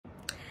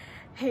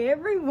Hey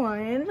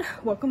everyone,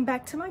 welcome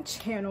back to my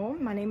channel.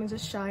 My name is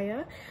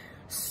Ashaya.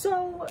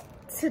 So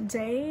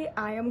today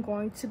I am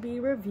going to be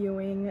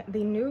reviewing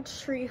the new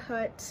Tree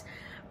Hut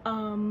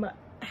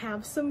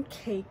Have Some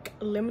Cake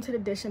limited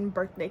edition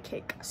birthday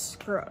cake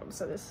scrub.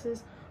 So this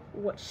is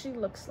what she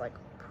looks like.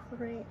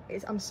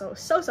 I'm so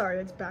sorry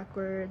it's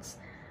backwards.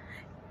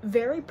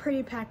 Very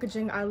pretty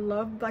packaging. I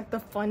love like the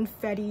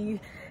funfetti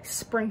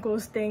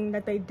sprinkles thing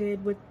that they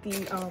did with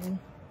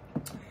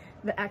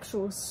the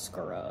actual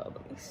scrub.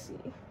 Let me see.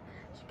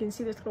 You can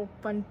see this little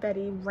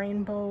funfetti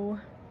rainbow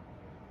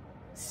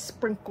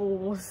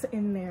sprinkles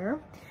in there.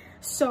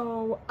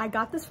 So I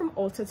got this from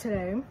Ulta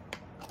today.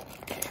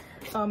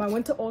 I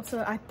went to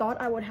Ulta. I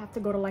thought I would have to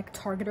go to like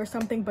Target or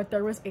something, but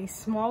there was a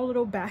small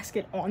little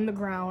basket on the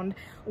ground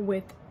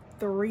with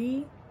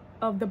 3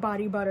 of the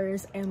body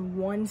butters and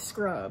 1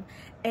 scrub.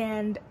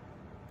 And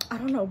I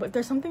don't know, but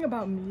there's something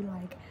about me,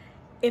 like,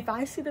 if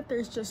I see that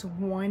there's just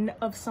one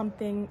of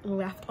something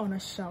left on a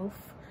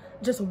shelf,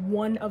 just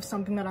one of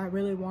something that I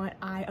really want,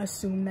 I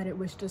assume that it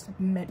was just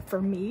meant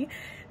for me.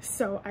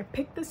 So I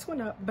picked this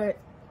one up, but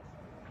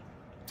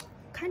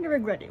kind of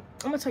regret it.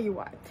 I'm gonna tell you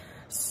why.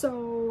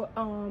 So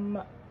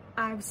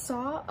I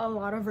saw a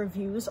lot of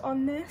reviews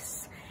on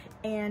this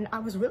and I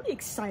was really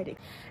excited.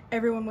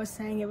 Everyone was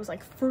saying it was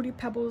like Fruity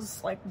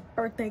Pebbles, like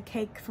birthday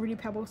cake, Fruity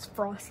Pebbles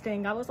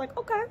frosting. I was like,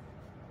 okay,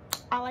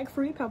 I like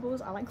Fruity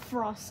Pebbles, I like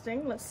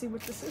frosting. Let's see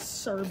what this is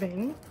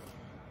serving.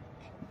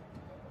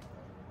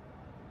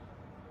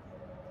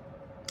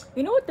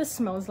 You know what this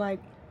smells like?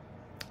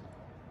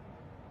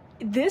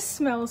 This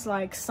smells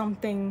like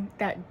something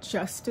that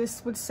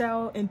Justice would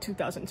sell in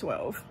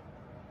 2012.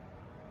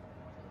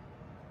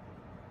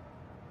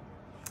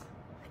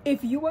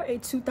 If you were a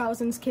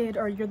 2000s kid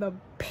or you're the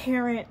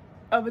parent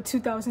of a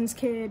 2000s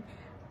kid,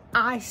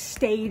 I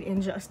stayed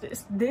in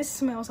Justice. This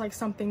smells like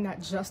something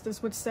that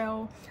Justice would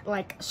sell,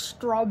 like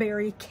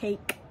strawberry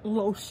cake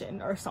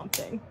lotion or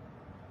something.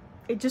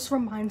 It just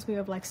reminds me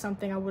of like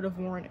something I would have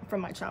worn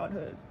from my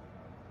childhood.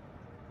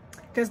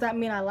 Does that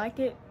mean I like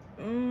it?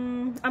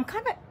 I'm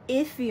kind of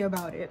iffy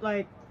about it.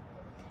 Like,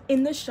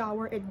 in the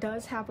shower, it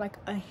does have like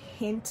a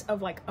hint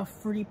of like a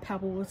Fruity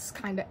Pebbles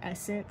kind of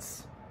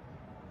essence.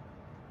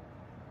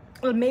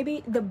 Or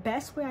maybe the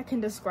best way I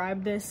can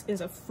describe this is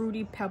a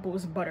Fruity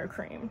Pebbles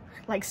buttercream.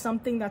 Like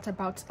something that's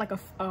about to, like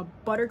a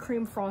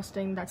buttercream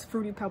frosting that's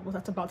Fruity Pebbles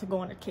that's about to go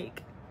on a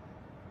cake.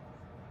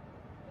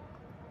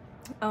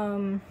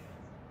 I'm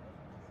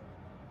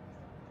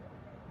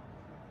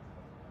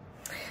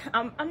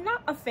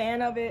not a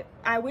fan of it.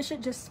 I wish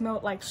it just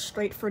smelled like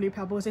straight Fruity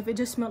Pebbles. If it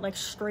just smelled like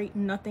straight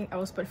nothing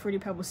else but Fruity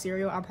Pebbles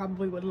cereal, I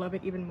probably would love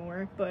it even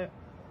more. But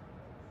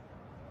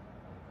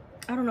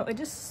I don't know, it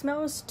just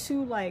smells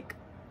too like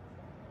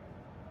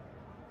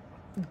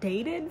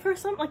dated for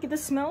something. Like,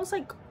 this smells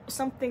like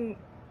something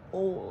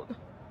old.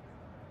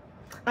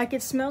 Like,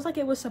 it smells like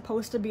it was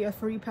supposed to be a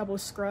Fruity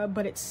Pebbles scrub,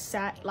 but it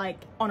sat like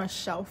on a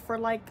shelf for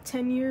like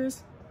 10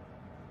 years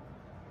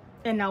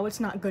and now it's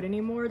not good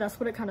anymore.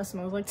 That's what it kind of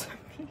smells like to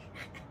me.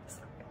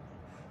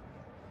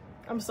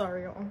 I'm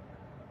sorry, y'all.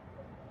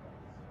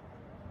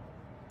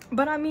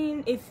 But I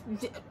mean,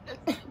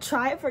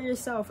 try it for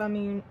yourself. I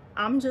mean,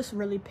 I'm just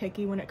really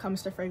picky when it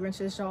comes to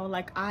fragrances, y'all.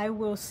 Like, I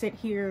will sit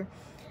here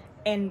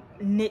and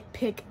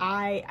nitpick.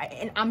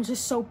 And I'm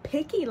just so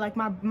picky. Like,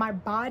 my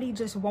body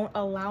just won't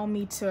allow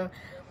me to,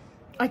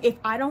 like, if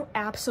I don't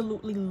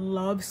absolutely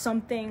love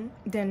something,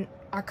 then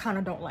I kind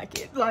of don't like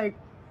it.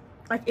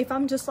 Like if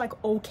I'm just like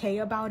okay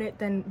about it,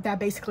 then that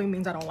basically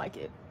means I don't like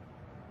it.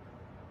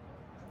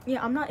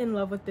 Yeah, I'm not in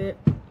love with it.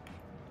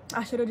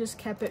 I should have just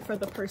kept it for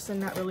the person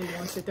that really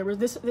wants it. There was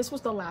this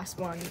was the last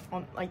one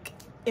on like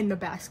in the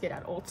basket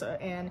at Ulta,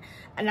 and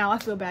now I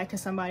feel bad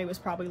because somebody was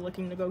probably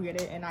looking to go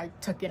get it and I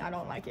took it. I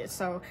don't like it,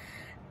 so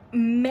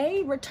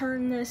may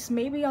return this.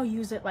 Maybe I'll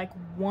use it like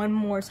one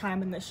more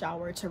time in the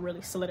shower to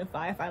really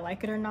solidify if I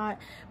like it or not.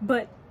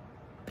 But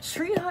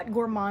Tree Hut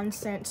gourmand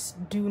scents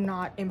do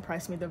not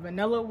impress me. The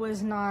vanilla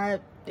was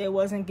not, it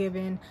wasn't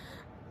given.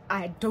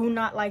 I do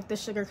not like the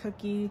sugar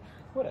cookie.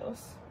 What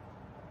else?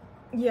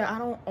 Yeah, I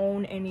don't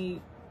own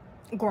any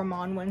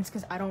gourmand ones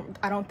because I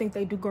don't think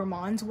they do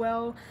gourmands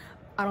well.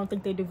 I don't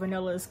think they do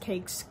vanillas,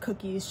 cakes,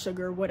 cookies,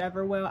 sugar,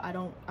 whatever well. I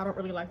don't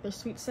really like their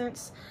sweet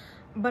scents.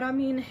 But I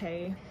mean,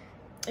 hey,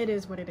 it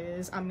is what it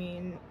is. I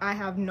mean, I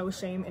have no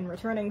shame in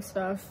returning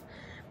stuff.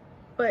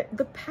 But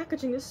the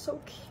packaging is so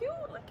cute.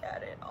 Look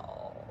at it.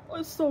 Oh,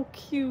 it's so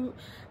cute.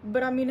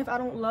 But I mean, if I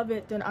don't love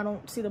it, then I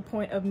don't see the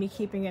point of me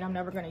keeping it. I'm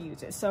never going to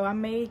use it. So I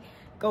may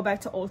go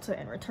back to Ulta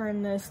and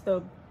return this.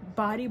 The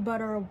body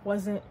butter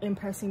wasn't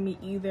impressing me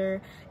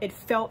either. It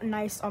felt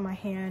nice on my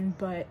hand,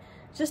 but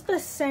just the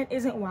scent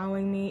isn't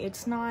wowing me.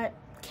 It's not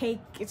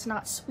cake. It's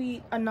not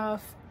sweet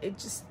enough. It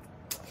just...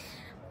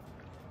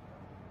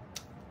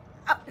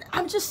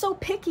 I'm just so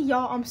picky,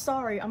 y'all. I'm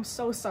sorry. I'm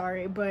so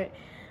sorry. But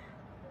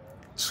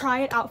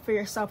try it out for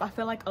yourself. I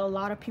feel like a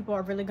lot of people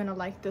are really gonna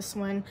like this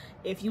one.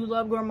 If you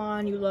love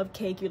gourmand, you love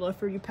cake, you love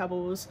Fruity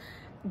Pebbles,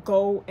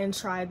 go and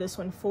try this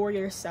one for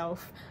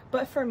yourself.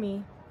 But for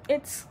me,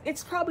 it's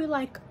probably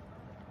like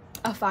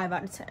a 5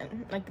 out of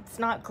 10. Like, it's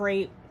not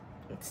great,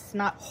 it's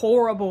not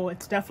horrible,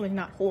 it's definitely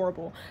not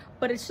horrible,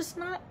 but it's just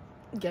not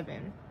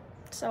given.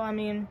 So I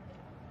mean,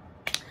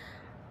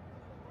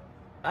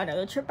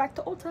 another trip back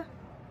to Ulta.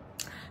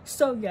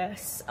 So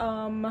yes,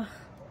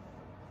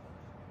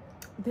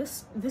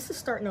 this is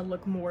starting to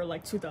look more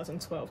like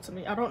 2012 to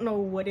me. I don't know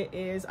what it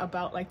is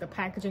about like the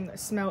packaging, the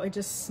smell. It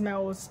just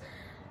smells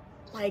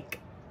like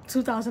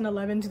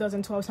 2011,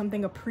 2012,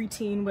 something a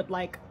preteen would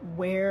like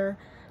wear,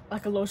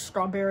 like a little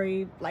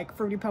strawberry, like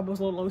Fruity Pebbles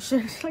little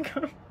lotion. Like,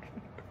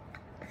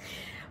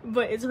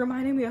 but it's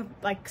reminding me of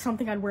like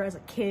something I'd wear as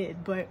a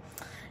kid, but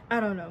I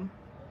don't know.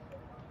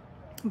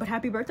 But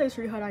happy birthday,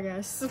 sweetheart, I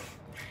guess.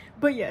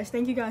 But yes,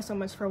 thank you guys so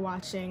much for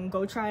watching.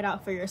 Go try it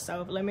out for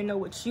yourself. Let me know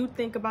what you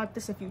think about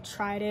this if you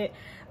tried it.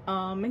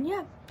 And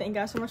yeah, thank you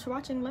guys so much for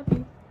watching. Love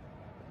you.